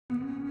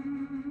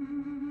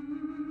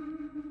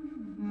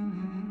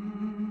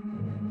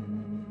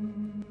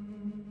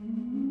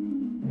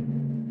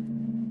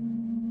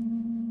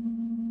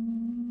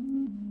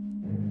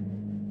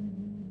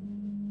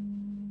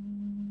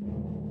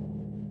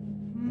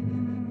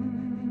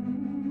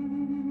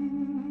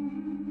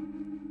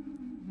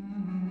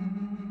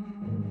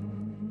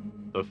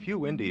The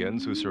few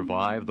Indians who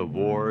survived the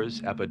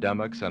wars,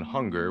 epidemics, and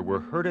hunger were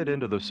herded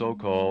into the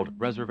so-called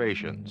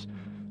reservations.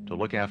 To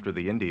look after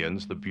the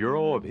Indians, the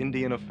Bureau of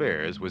Indian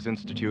Affairs was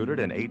instituted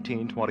in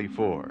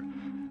 1824.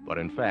 But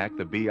in fact,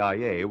 the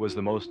BIA was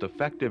the most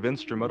effective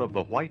instrument of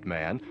the white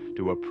man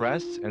to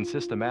oppress and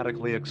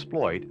systematically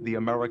exploit the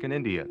American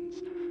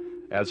Indians.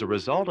 As a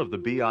result of the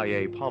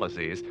BIA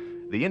policies,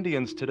 the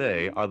Indians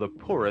today are the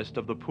poorest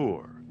of the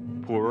poor,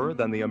 poorer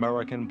than the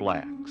American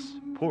blacks,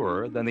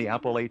 poorer than the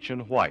Appalachian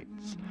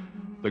whites.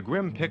 The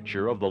grim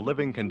picture of the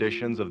living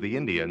conditions of the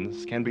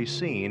Indians can be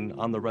seen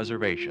on the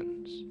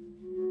reservations.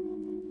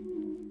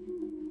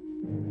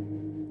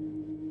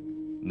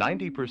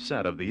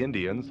 90% of the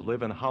Indians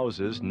live in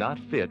houses not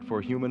fit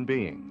for human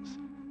beings.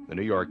 The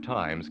New York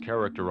Times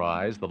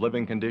characterized the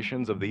living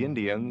conditions of the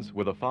Indians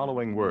with the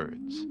following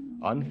words: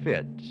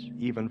 unfit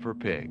even for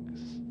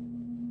pigs.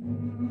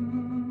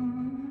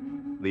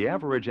 The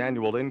average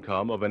annual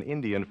income of an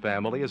Indian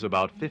family is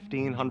about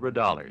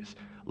 $1,500,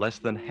 less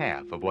than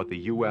half of what the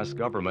U.S.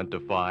 government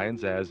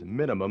defines as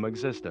minimum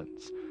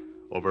existence.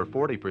 Over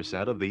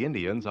 40% of the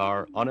Indians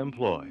are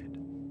unemployed.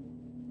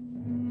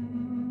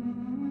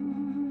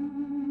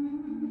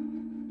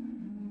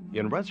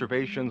 In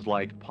reservations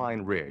like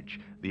Pine Ridge,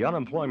 the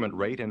unemployment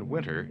rate in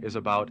winter is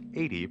about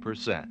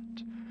 80%.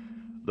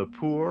 The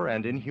poor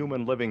and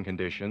inhuman living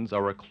conditions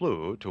are a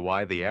clue to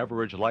why the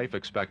average life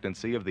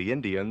expectancy of the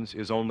Indians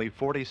is only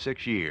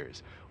 46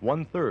 years,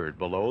 one-third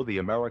below the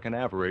American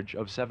average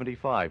of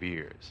 75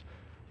 years.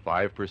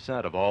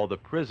 5% of all the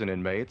prison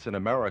inmates in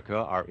America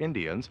are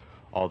Indians,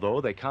 although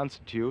they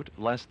constitute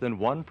less than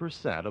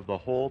 1% of the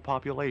whole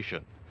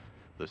population.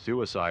 The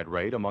suicide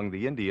rate among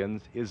the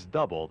Indians is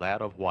double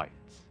that of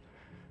whites.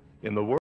 In the world